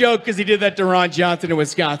 inside joke because he did that to Ron Johnson in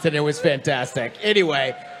Wisconsin. It was fantastic.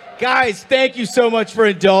 Anyway, Guys, thank you so much for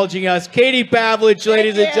indulging us. Katie Pavlich,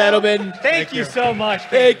 ladies and gentlemen. Thank you so much.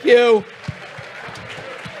 Thank you.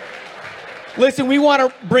 Listen, we want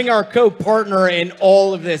to bring our co-partner in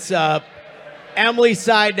all of this up. Emily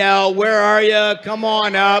Seidel, where are you? Come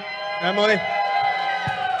on up. Emily.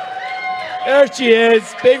 There she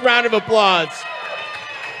is. Big round of applause.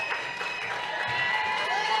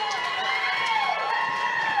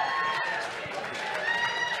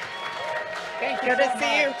 Thank you. Good to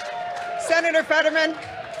see you. Senator Fetterman.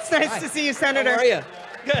 It's nice to see you, Senator. How are you?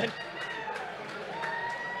 Good.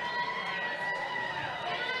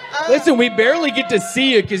 Listen, we barely get to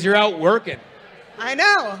see you because you're out working. I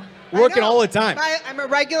know. Working all the time. I'm a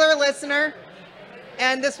regular listener,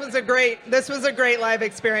 and this was a great live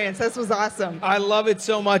experience. This was awesome. I love it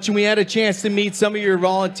so much, and we had a chance to meet some of your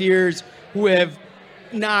volunteers who have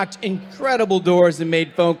knocked incredible doors and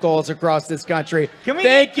made phone calls across this country.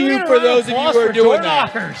 Thank you for those of you who are doing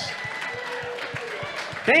that.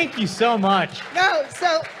 Thank you so much. No,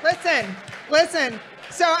 so listen.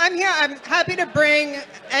 So I'm here. I'm happy to bring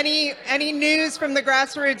any news from the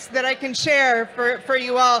grassroots that I can share for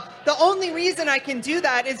you all. The only reason I can do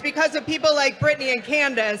that is because of people like Brittany and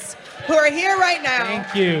Candace, who are here right now.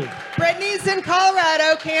 Thank you. Brittany's in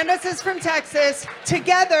Colorado. Candace is from Texas.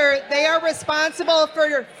 Together, they are responsible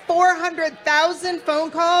for 400,000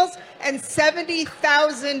 phone calls and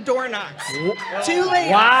 70,000 door knocks. Two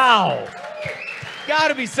ladies. Wow. Got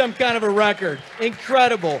to be some kind of a record.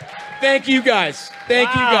 Incredible. Thank you guys. Thank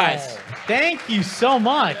you guys. Thank you so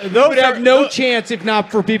much. Those would have no chance if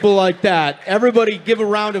not for people like that. Everybody give a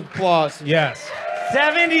round of applause. Yes.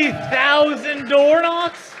 70,000 door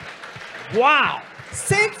knocks? Wow.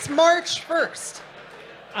 Since March 1st.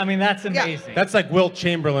 I mean, that's amazing. That's like Wilt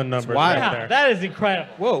Chamberlain numbers right there. That is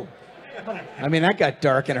incredible. Whoa. I mean, that got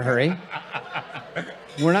dark in a hurry.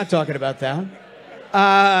 We're not talking about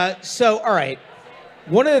that. So, all right.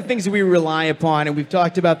 One of the things that we rely upon, and we've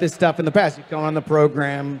talked about this stuff in the past, you've come on the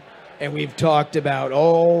program, and we've talked about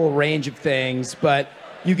all a range of things, but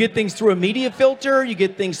you get things through a media filter, you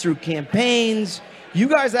get things through campaigns. You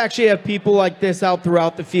guys actually have people like this out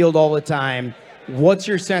throughout the field all the time. What's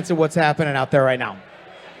your sense of what's happening out there right now?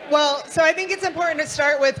 Well, so I think it's important to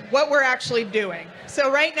start with what we're actually doing.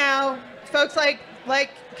 So right now, folks like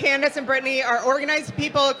Candace and Brittany are organized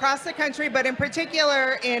people across the country, but in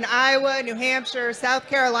particular in Iowa, New Hampshire, South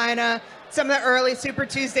Carolina, some of the early Super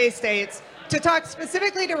Tuesday states, to talk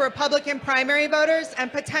specifically to Republican primary voters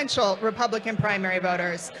and potential Republican primary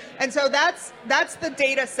voters. And so that's the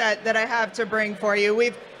data set that I have to bring for you.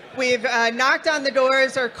 We've knocked on the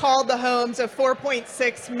doors or called the homes of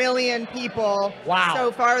 4.6 million people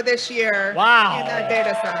so far this year in that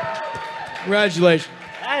data set. Congratulations.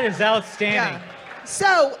 That is outstanding. Yeah.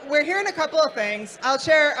 So we're hearing a couple of things. I'll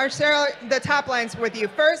share the top lines with you.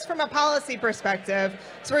 First, from a policy perspective.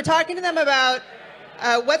 So we're talking to them about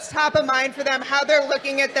what's top of mind for them, how they're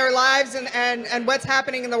looking at their lives and what's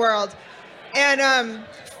happening in the world. And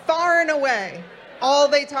far and away, all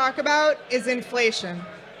they talk about is inflation.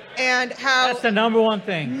 And how that's the number one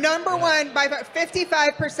thing. Number one, by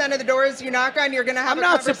 55% of the doors you knock on, you're going to have I'm a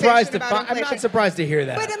not conversation surprised about inflation. I'm not surprised to hear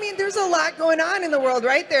that. But I mean, there's a lot going on in the world,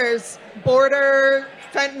 right? There's border,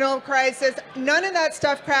 fentanyl crisis. None of that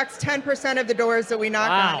stuff cracks 10% of the doors that we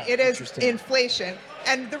knock on. It is inflation.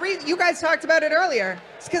 And the reason you guys talked about it earlier,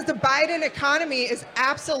 it's because the Biden economy is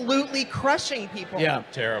absolutely crushing people. Yeah,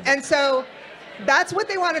 terrible. And so that's what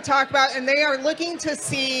they want to talk about, and they are looking to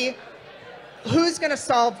see who's going to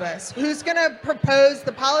solve this? Who's going to propose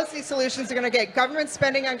the policy solutions that are going to get government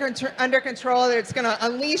spending under control, that it's going to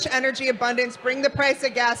unleash energy abundance, bring the price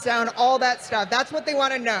of gas down, all that stuff. That's what they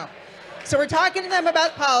want to know. So we're talking to them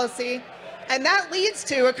about policy, and that leads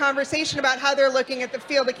to a conversation about how they're looking at the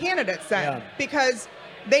field of candidates then. Because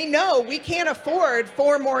they know we can't afford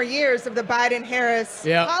 4 more years of the Biden-Harris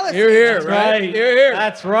policy. You're here, right? You're here.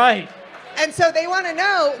 That's right. And so they want to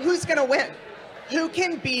know who's going to win, who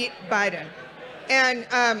can beat Biden. And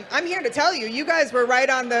I'm here to tell you, you guys were right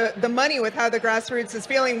on the money with how the grassroots is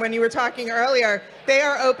feeling when you were talking earlier. They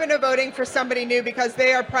are open to voting for somebody new because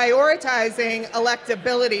they are prioritizing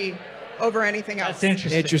electability over anything else. That's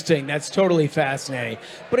interesting. That's totally fascinating.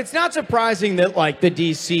 But it's not surprising that, like, the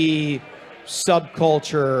DC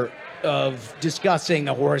subculture of discussing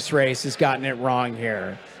the horse race has gotten it wrong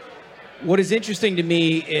here. What is interesting to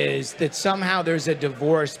me is that somehow there's a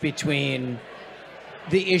divorce between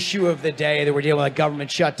the issue of the day that we're dealing with, like government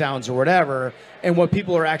shutdowns or whatever, and what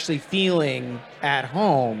people are actually feeling at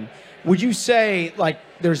home. Would you say, like,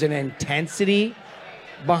 there's an intensity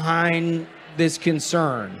behind this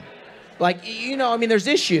concern? Like, you know, I mean, there's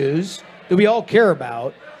issues that we all care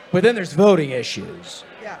about, but then there's voting issues.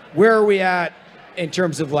 Yeah. Where are we at in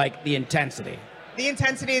terms of like the intensity? The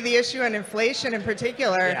intensity of the issue and inflation in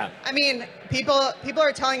particular. Yeah. I mean, people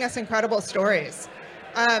are telling us incredible stories.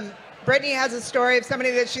 Brittany has a story of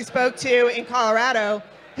somebody that she spoke to in Colorado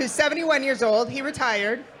who's 71 years old. He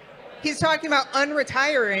retired. He's talking about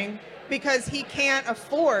unretiring because he can't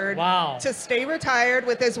afford to stay retired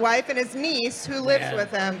with his wife and his niece who lives with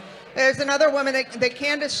him. There's another woman that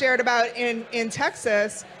Candace shared about in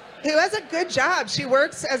Texas who has a good job. She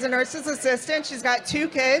works as a nurse's assistant. She's got 2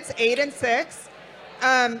 kids, 8 and 6.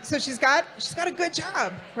 So she's got a good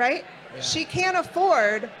job, right? Yeah. She can't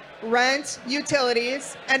afford rent,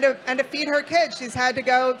 utilities, and to feed her kids. She's had to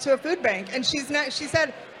go to a food bank. And she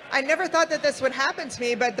said, I never thought that this would happen to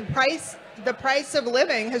me, but the price of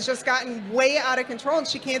living has just gotten way out of control and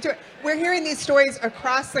she can't do it. We're hearing these stories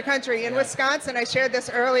across the country. In Wisconsin, I shared this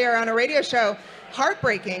earlier on a radio show,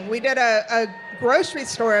 heartbreaking. We did a grocery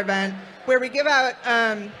store event where we give out,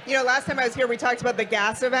 last time I was here, we talked about the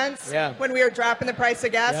gas events when we were dropping the price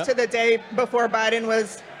of gas to the day before Biden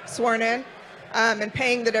was sworn in. And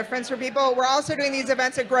paying the difference for people. We're also doing these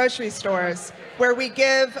events at grocery stores where we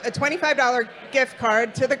give a $25 gift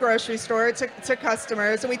card to the grocery store to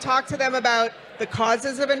customers, and we talk to them about the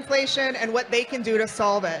causes of inflation and what they can do to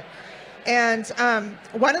solve it. And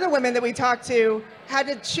one of the women that we talked to had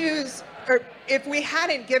to choose, or if we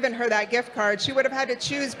hadn't given her that gift card, she would have had to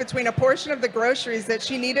choose between a portion of the groceries that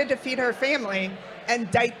she needed to feed her family and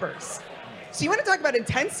diapers. So you want to talk about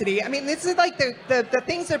intensity? I mean, this is like the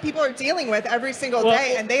things that people are dealing with every single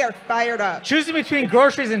day, and they are fired up. Choosing between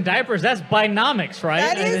groceries and diapers, that's Bidenomics, right?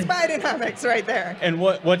 That is Bidenomics right there. And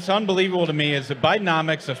what's unbelievable to me is that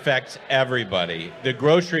Bidenomics affects everybody. The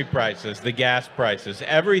grocery prices, the gas prices,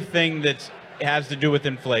 everything that has to do with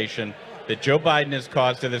inflation that Joe Biden has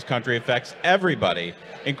caused to this country affects everybody,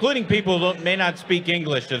 including people who may not speak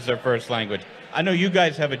English as their first language. I know you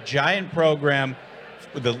guys have a giant program.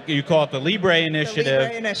 You call it the Libre Initiative. The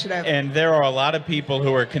Libre Initiative. And there are a lot of people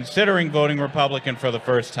who are considering voting Republican for the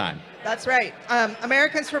first time. That's right.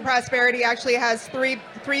 Americans for Prosperity actually has three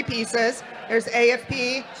pieces. There's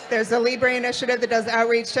AFP, there's the Libre Initiative that does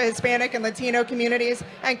outreach to Hispanic and Latino communities,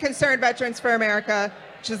 and Concerned Veterans for America,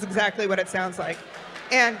 which is exactly what it sounds like.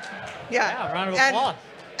 And round of applause.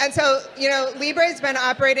 And so, Libre's been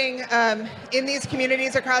operating in these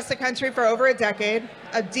communities across the country for over a decade,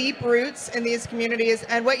 deep roots in these communities.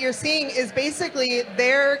 And what you're seeing is basically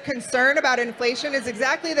their concern about inflation is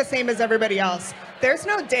exactly the same as everybody else. There's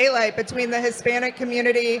no daylight between the Hispanic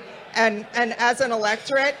community and as an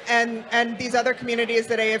electorate and these other communities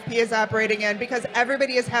that AFP is operating in, because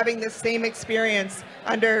everybody is having the same experience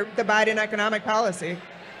under the Biden economic policy.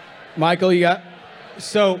 Michael, you got?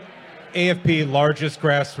 So, AFP, largest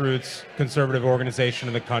grassroots conservative organization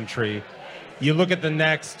in the country. You look at the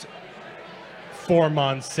next 4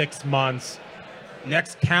 months, 6 months,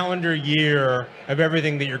 next calendar year of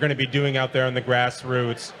everything that you're going to be doing out there in the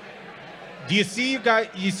grassroots. Do you see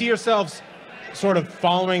yourselves sort of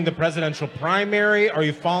following the presidential primary? Are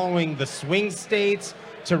you following the swing states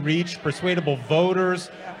to reach persuadable voters?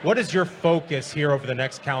 What is your focus here over the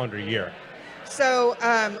next calendar year? So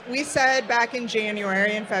we said back in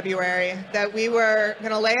January and February that we were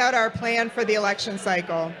going to lay out our plan for the election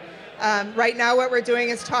cycle. Right now what we're doing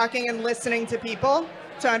is talking and listening to people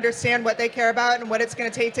to understand what they care about and what it's going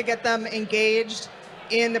to take to get them engaged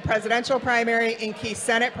in the presidential primary, in key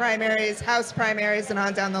Senate primaries, House primaries, and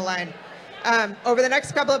on down the line. Over the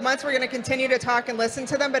next couple of months, we're going to continue to talk and listen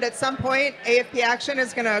to them, but at some point, AFP Action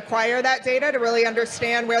is going to acquire that data to really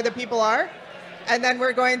understand where the people are. And then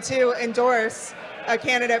we're going to endorse a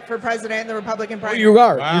candidate for president in the Republican primary. You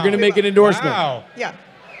are. Wow. You're going to make an endorsement. Wow. Yeah.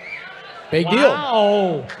 Big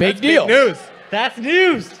deal. Big deal. Big news. That's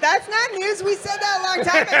news. That's not news. We said that a long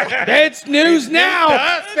time ago. It's news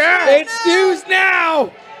now. It's news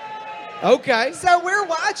now. Okay. So we're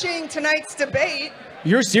watching tonight's debate.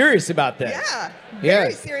 You're serious about this? Yeah.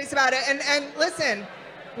 Very serious about it. And listen,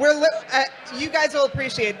 you guys will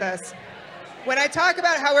appreciate this. When I talk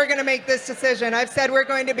about how we're going to make this decision, I've said we're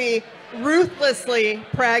going to be ruthlessly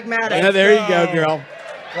pragmatic. Yeah, there you go, girl.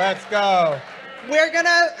 Let's go. We're going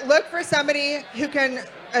to look for somebody who can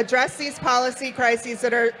address these policy crises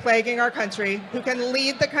that are plaguing our country, who can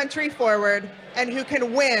lead the country forward, and who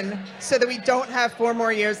can win so that we don't have 4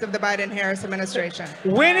 more years of the Biden-Harris administration.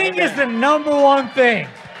 Winning is the #1 thing.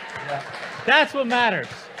 That's what matters.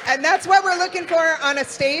 And that's what we're looking for on a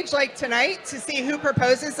stage like tonight, to see who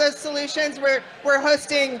proposes those solutions. We're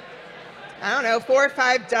hosting, 4 or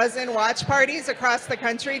 5 dozen watch parties across the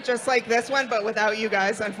country, just like this one, but without you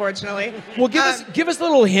guys, unfortunately. Well, give us a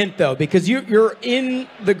little hint though, because you're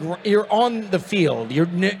on the field, you're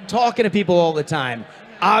talking to people all the time.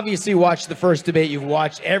 obviously watched the first debate. You've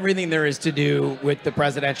watched everything there is to do with the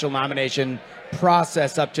presidential nomination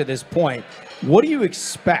process up to this point. What do you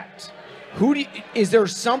expect? Is there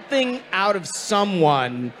something out of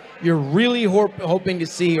someone you're really hoping to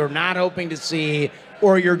see or not hoping to see,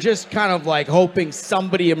 or you're just kind of like hoping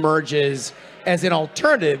somebody emerges as an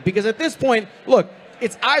alternative? Because at this point, look,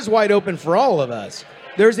 it's eyes wide open for all of us.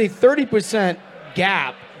 There's a 30%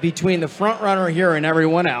 gap between the front runner here and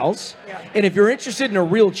everyone else. Yeah. And if you're interested in a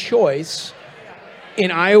real choice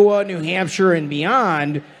in Iowa, New Hampshire, and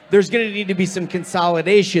beyond, there's going to need to be some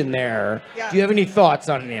consolidation there. Yeah. Do you have any thoughts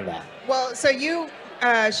on any of that? Well, so you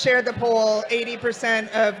shared the poll, 80%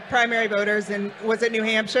 of primary voters, and was it New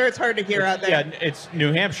Hampshire? It's hard to hear out there. Yeah, it's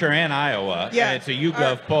New Hampshire and Iowa, and it's a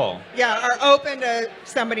YouGov poll. Yeah, are open to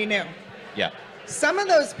somebody new. Yeah. Some of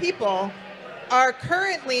those people are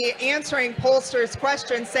currently answering pollsters'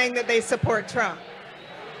 questions saying that they support Trump.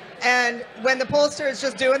 And when the pollster is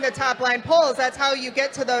just doing the top line polls, that's how you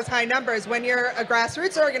get to those high numbers. When you're a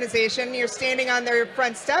grassroots organization, you're standing on their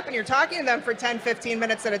front step and you're talking to them for 10, 15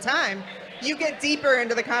 minutes at a time, you get deeper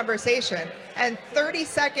into the conversation. And 30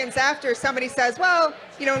 seconds after somebody says, well,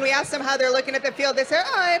 you know, when we ask them how they're looking at the field, they say,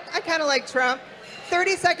 oh, I kind of like Trump.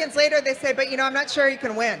 30 seconds later, they say, but, you know, I'm not sure he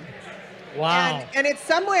can win. Wow. And it's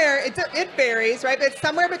somewhere, it varies, right? But it's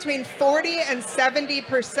somewhere between 40 and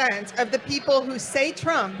 70% of the people who say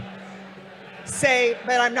Trump say,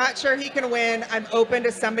 but I'm not sure he can win. I'm open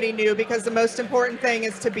to somebody new because the most important thing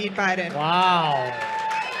is to beat Biden. Wow.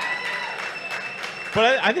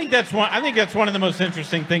 But I think that's one of the most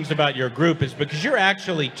interesting things about your group is because you're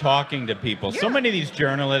actually talking to people. Yeah. So many of these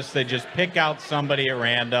journalists, they just pick out somebody at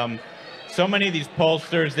random. So many of these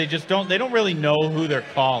pollsters, they don't really know who they're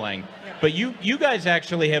calling. But you guys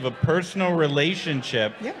actually have a personal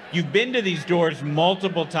relationship. Yeah. You've been to these doors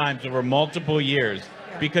multiple times over multiple years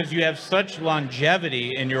because you have such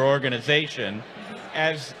longevity in your organization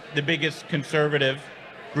as the biggest conservative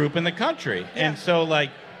group in the country. Yeah. And so,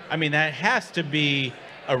 like, I mean, that has to be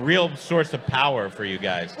a real source of power for you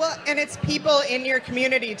guys. Well, and it's people in your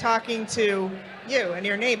community talking to you and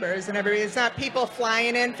your neighbors and everybody. It's not people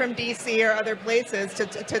flying in from DC or other places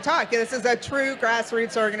to talk. This is a true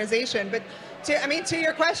grassroots organization. But to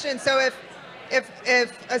your question, so if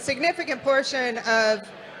a significant portion of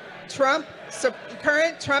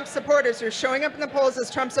current Trump supporters who are showing up in the polls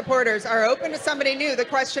as Trump supporters are open to somebody new, the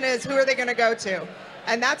question is, who are they going to go to?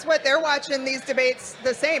 And that's what they're watching these debates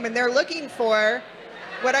the same. And they're looking for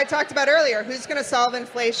what I talked about earlier, who's going to solve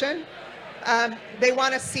inflation. They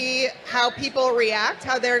want to see how people react,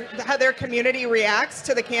 how their community reacts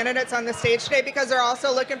to the candidates on the stage today, because they're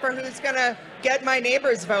also looking for who's going to get my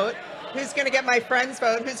neighbor's vote, who's going to get my friend's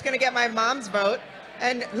vote, who's going to get my mom's vote,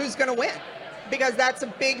 and who's going to win. Because that's a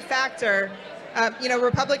big factor.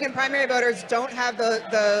 Republican primary voters don't have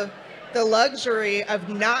the luxury of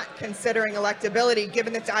not considering electability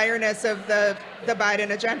given the direness of the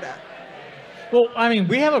Biden agenda. Well, I mean,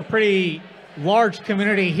 we have a pretty large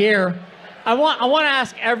community here. I want to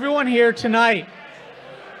ask everyone here tonight,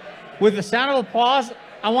 with the sound of applause,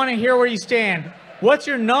 I want to hear where you stand. What's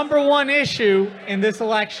your number one issue in this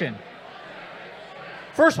election?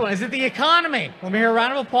 First one, is it the economy? Let me hear a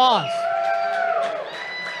round of applause.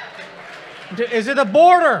 Is it the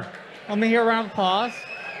border? Let me hear a round of applause.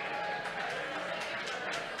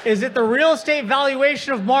 Is it the real estate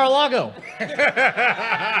valuation of Mar-a-Lago?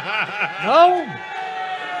 No?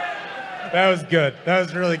 That was good. That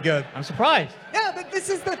was really good. I'm surprised. No, but this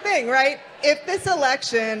is the thing, right? If this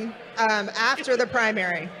election, after the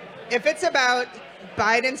primary, if it's about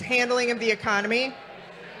Biden's handling of the economy,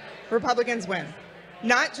 Republicans win.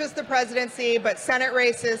 Not just the presidency, but Senate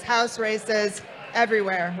races, House races,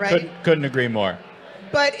 everywhere, right? Couldn't agree more.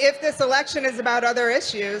 But if this election is about other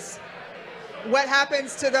issues, what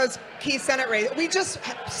happens to those key Senate races? We just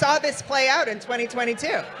saw this play out in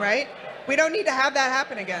 2022, right? We don't need to have that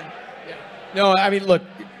happen again. No, I mean, look,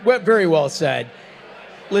 very well said.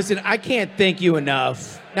 Listen, I can't thank you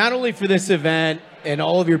enough, not only for this event and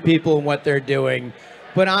all of your people and what they're doing,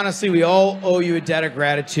 but honestly, we all owe you a debt of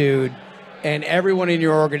gratitude, and everyone in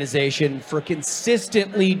your organization for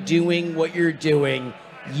consistently doing what you're doing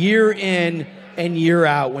year in and year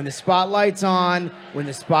out. When the spotlight's on, when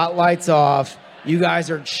the spotlight's off, you guys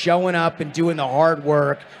are showing up and doing the hard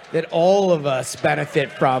work that all of us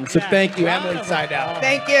benefit from. So thank you, Emily Seidel.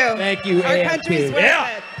 Thank you. Thank you, Our AFP. country's worth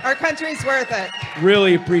it. Our country's worth it.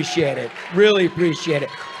 Really appreciate it. Really appreciate it.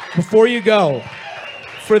 Before you go,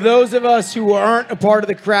 for those of us who aren't a part of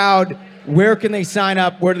the crowd, where can they sign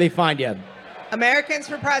up? Where do they find you?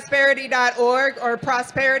 AmericansForProsperity.org or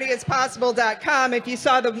ProsperityIsPossible.com. If you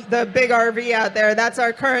saw the big RV out there, that's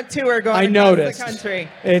our current tour going across the country.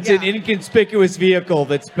 It's an inconspicuous vehicle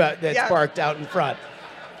that's parked out in front.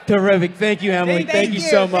 Terrific. Thank you, Emily. Thank you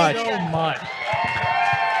so much.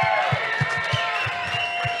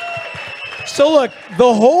 So look,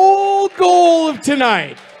 the whole goal of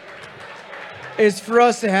tonight is for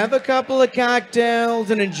us to have a couple of cocktails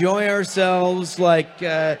and enjoy ourselves like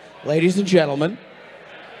ladies and gentlemen,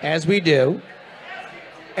 as we do.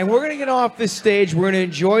 And we're going to get off this stage. We're going to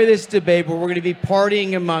enjoy this debate, but we're going to be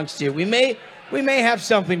partying amongst you. We may have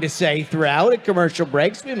something to say throughout at commercial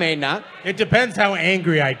breaks. We may not. It depends how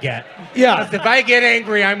angry I get. Yeah. If I get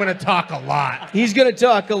angry, I'm going to talk a lot. He's going to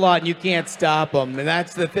talk a lot, and you can't stop him. And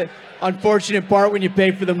that's the unfortunate part when you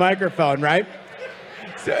pay for the microphone, right?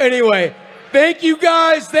 So anyway, thank you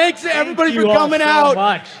guys. Thanks to everybody for coming out.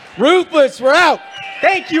 Much. Ruthless, we're out.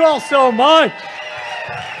 Thank you all so much.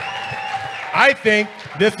 I think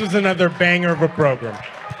this was another banger of a program.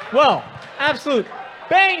 Well, absolute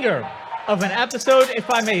banger of an episode, if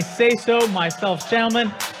I may say so myself,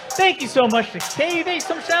 gentlemen. Thank you so much to Katie.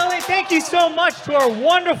 Thank you so much to our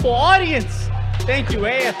wonderful audience. Thank you,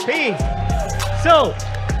 AFP. So,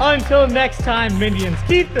 until next time, minions,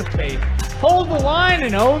 keep the faith, hold the line,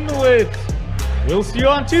 and own the libs. We'll see you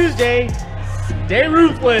on Tuesday. Stay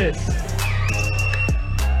ruthless.